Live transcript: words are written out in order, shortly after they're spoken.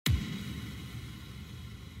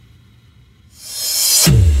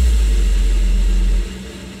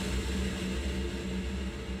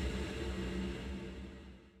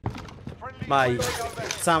Mate,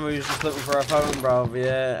 Sammy was just looking for her phone, bruv,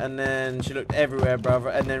 yeah, and then she looked everywhere,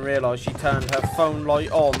 bruv, and then realised she turned her phone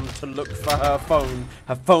light on to look for her phone.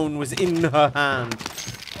 Her phone was in her hand.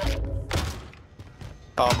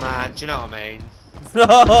 Oh man, do you know what I mean?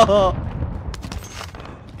 No!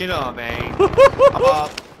 Do you know what I mean?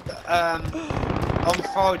 On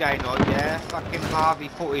Friday night, yeah, fucking Harvey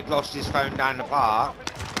thought he'd lost his phone down the park.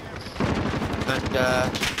 And,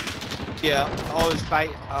 yeah, I was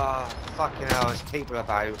fucking hell, there's people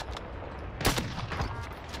about.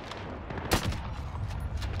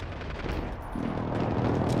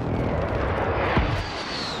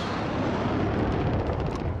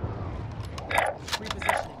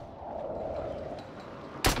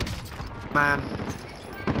 Man.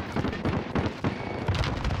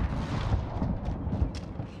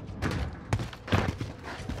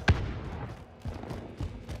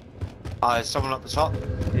 Oh, there's someone up the top.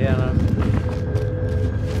 Yeah, I know.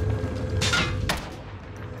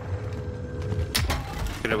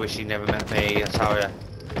 I wish he never met me, I tell ya.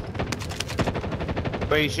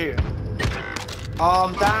 Where are you shooting? Oh,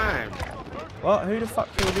 I'm down. What? Who the fuck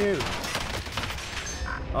killed you?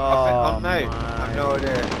 Oh, I don't know. I have no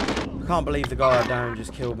idea. I can't believe the guy down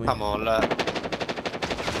just killed me. Come on, look.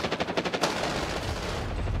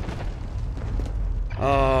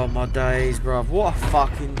 Oh my days, bruv. What a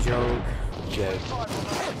fucking joke.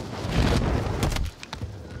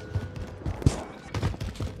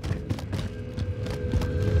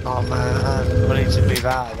 Oh man, I need to move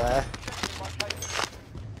out of there.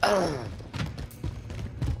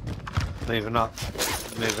 Moving up.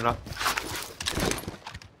 Moving up.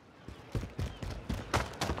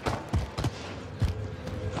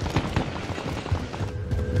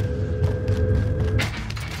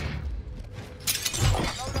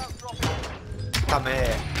 Come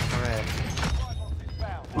here. Come here.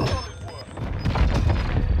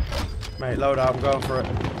 Mate, load up. I'm going for it.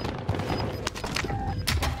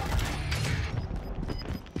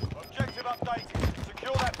 Objective updated.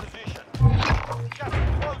 Secure that position. Gas is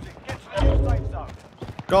closing. Get to the new safe zone.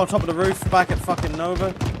 Go on top of the roof, back at fucking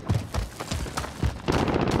Nova.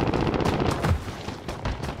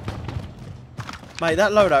 Mate,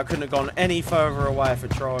 that loadout couldn't have gone any further away if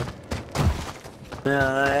it tried.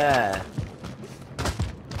 Yeah.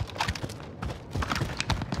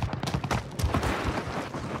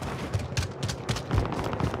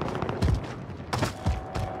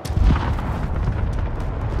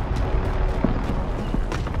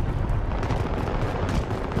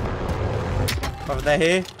 Over there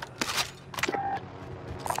here.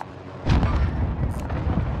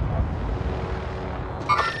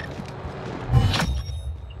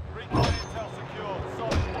 Recon intel secured.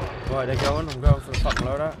 Solid work. Right, they're going. I'm going for the fucking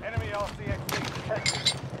loadout. Enemy RTX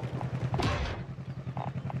detected.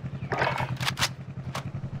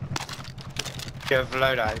 Go for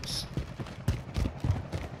loadouts.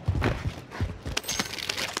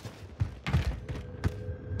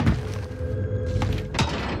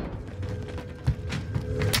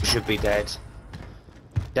 Should be dead.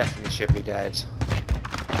 Definitely should be dead.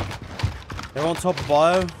 They're on top of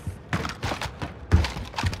bio.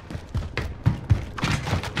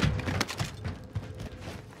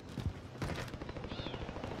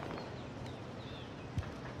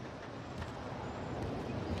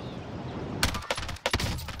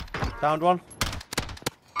 Downed one.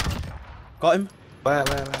 Got him. Where?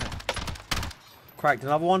 Cracked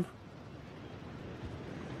another one.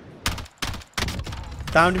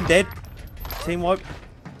 Downed him, dead. Team wipe.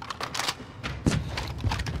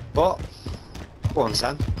 What? Go on,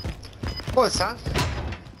 son. Go on, son.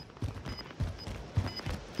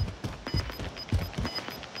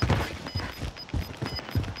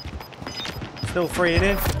 Still free in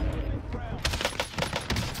here.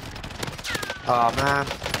 Oh, man.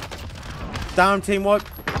 Down, team wipe.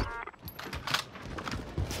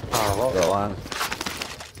 Oh, what? Got one.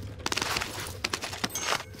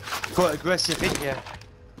 Quite aggressive, ain't you?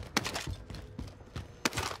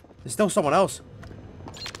 There's still someone else.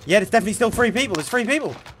 Yeah, there's definitely still 3 people. There's 3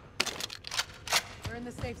 people. We're in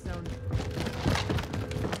the safe zone.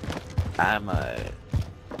 Ammo.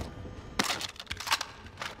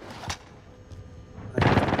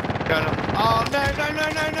 Going on. Oh, no!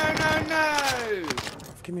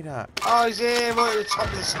 Give me that. Oh, he's here, right at the top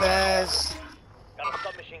of the stairs. Got a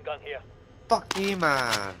submachine gun here. Fuck you,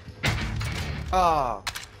 man. Oh,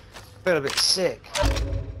 feel a bit sick.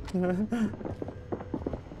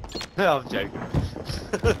 No, I'm joking.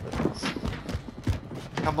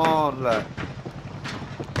 Come on, look.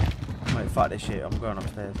 Mate, fuck this shit. I'm going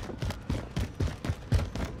upstairs.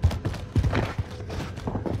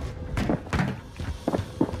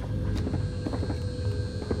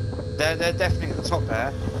 They're definitely at the top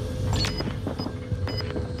there.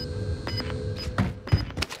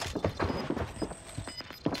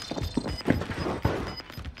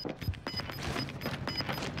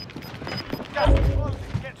 Gas is closing.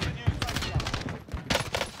 Get to the new safe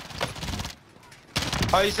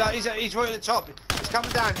zone. Oh, he's right at the top. He's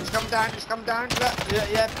coming down. He's coming down. He's coming down.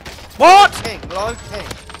 Look, yeah. What? Low king.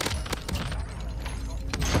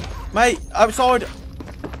 Mate, outside.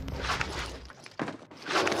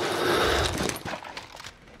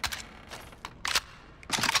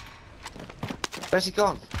 Where's he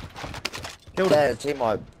gone? Killed him. There, team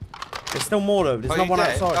wipe. There's still more though. There's Oh, not he's one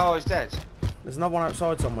dead? outside. Oh, he's dead. There's another one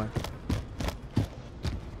outside somewhere.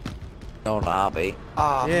 No, not happy.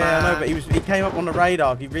 Oh, Yeah, man. I know, but he came up on the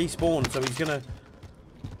radar. He respawned, so he's gonna.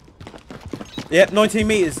 Yep, 19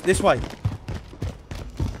 meters this way.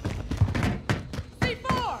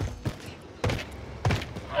 C4!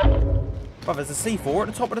 Bruv, there's a C4 at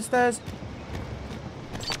the top of the stairs.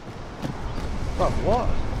 Bruv, what?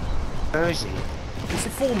 Where is he? He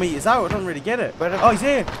said 4 meters out. I don't really get it. Where the- Oh, he's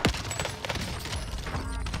here.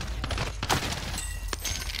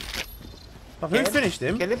 Bruv, who Kill him? finished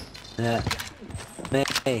him? Kill him? Yeah.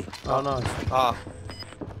 Me. Oh, nice. Oh.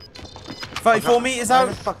 34 meters Where out.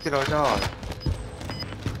 the fuck did I die?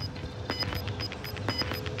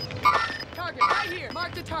 Target right here.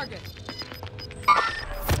 Mark the target.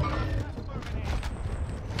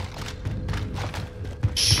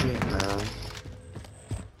 Shit, man.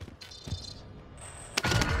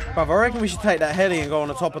 Bruv, I reckon we should take that heli and go on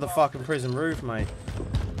the top of the fucking prison roof, mate.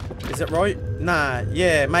 Is it right? Nah,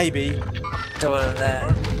 yeah, maybe. Someone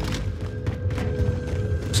there.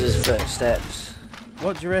 Just footsteps.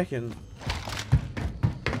 What do you reckon?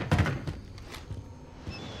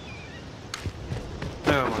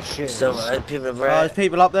 No, my shit. So people have There's read.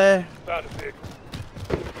 people up there. Found a vehicle.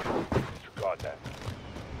 Disregard that.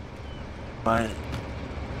 Right.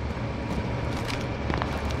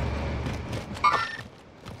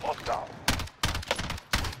 Hostile.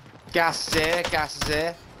 Gas is here, gas is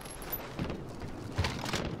here.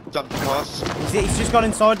 Jumped across. He's just gone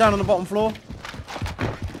inside down on the bottom floor.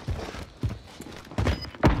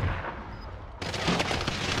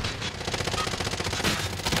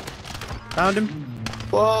 Found him.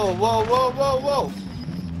 Whoa, whoa, whoa, whoa, whoa.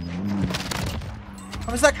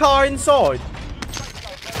 Oh, is that car inside?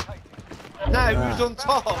 No, he was on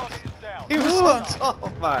top. He was on top,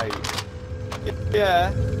 mate.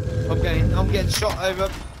 Yeah. I'm getting shot over.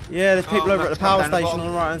 Yeah, there's people Oh, over at the let's come power down the station on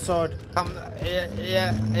bottom. the right hand side. Come,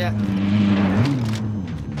 yeah.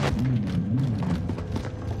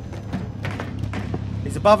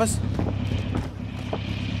 He's above us.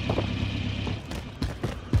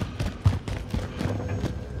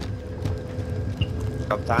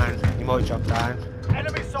 Jump down. You might jump down.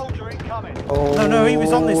 Enemy soldier incoming. Oh, No, he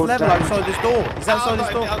was on this level damn. outside this door. He's outside this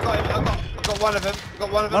door. I've got one of them. I've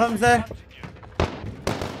got one of them. One of them's there.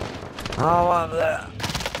 Oh, I'm there.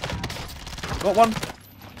 Got one.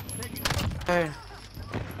 Where?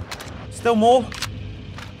 Still more.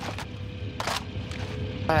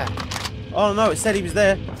 Where? Oh no, it said he was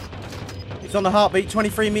there. He's on the heartbeat,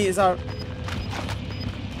 23 meters out.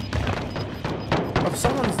 Oh,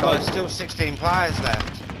 someone's Oh, like, there's still 16 players left.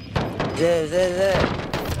 There.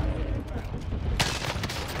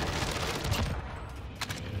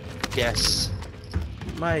 Yes.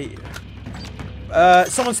 mate.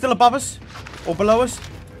 Someone's still above us or below us.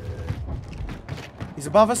 He's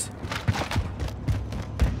above us.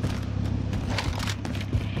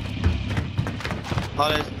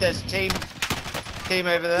 Oh, there's a team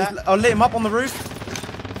over there. I lit him up on the roof.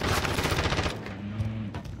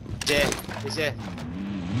 He's here.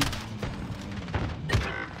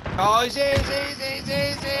 Oh, he's here.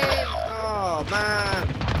 Oh, man.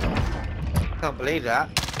 Can't believe that.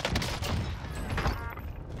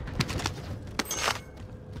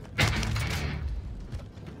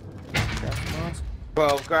 Gas mask.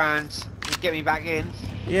 12 grand. You get me back in.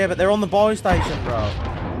 Yeah, but they're on the buy station, bro.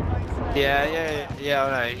 Yeah, I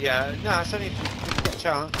know. Yeah. No, it's only if you get a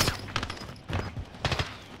chance.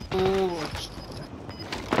 Ooh.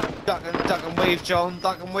 Duck and weave, John.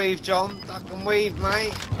 Duck and weave,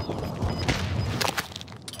 mate.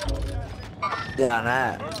 Down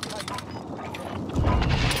there.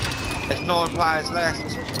 There's 9 players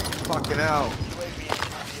left. Fucking hell.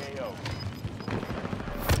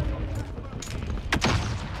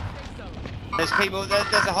 There's people,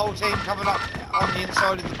 there's a whole team coming up on the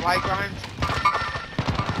inside of the playground.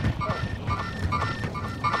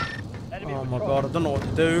 Oh my god, I don't know what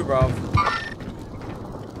to do, bro.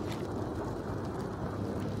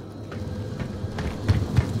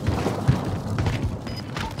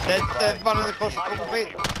 They're running across the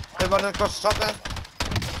concrete. They're running across the top there.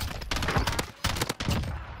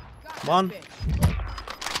 One.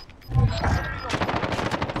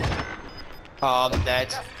 Oh, I'm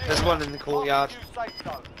dead. There's one in the courtyard.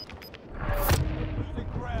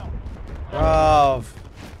 Bruv.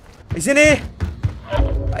 He's in here.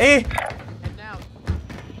 Here.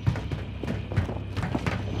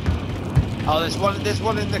 Oh, there's one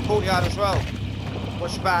in the courtyard as well.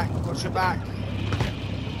 Watch your back. Watch your back.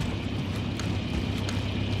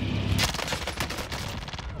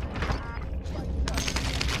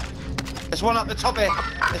 There's one up the top here.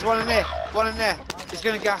 There's one in there. One in there. He's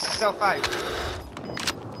gonna gas himself out.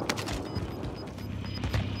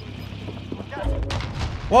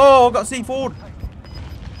 Whoa, I got C4.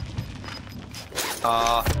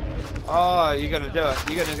 Oh, you're gonna do it.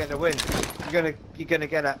 You're gonna get the win. You're gonna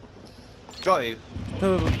get it. Got you.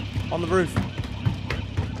 On the roof.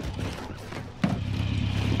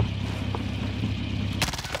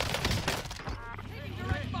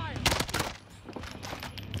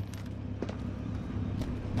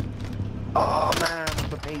 Oh man,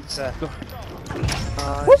 the pizza.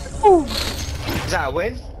 Woo! Is that a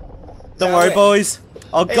win? Don't worry, boys.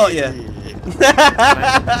 I got you.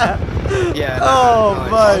 Yeah. Oh,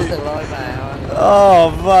 nice. mate. Still alive, mate.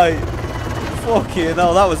 Oh, mate. Fucking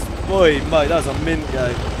hell, that was, boy, mate, that was a mint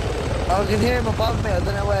game. I can hear him above me. I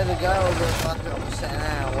don't know where to go. I'm just sitting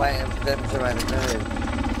out waiting for them to make a move.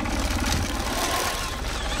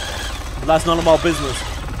 But that's none of my business.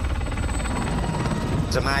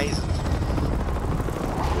 It's amazing.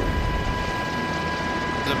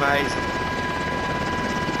 It's amazing.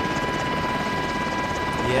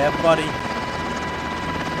 Yeah, buddy.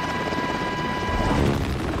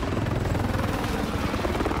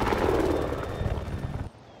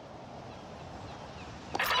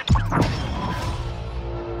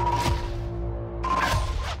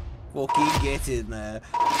 Fucking get in there.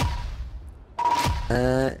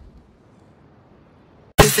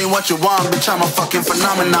 This ain't what you want, bitch, I'm a fucking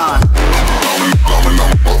phenomenon.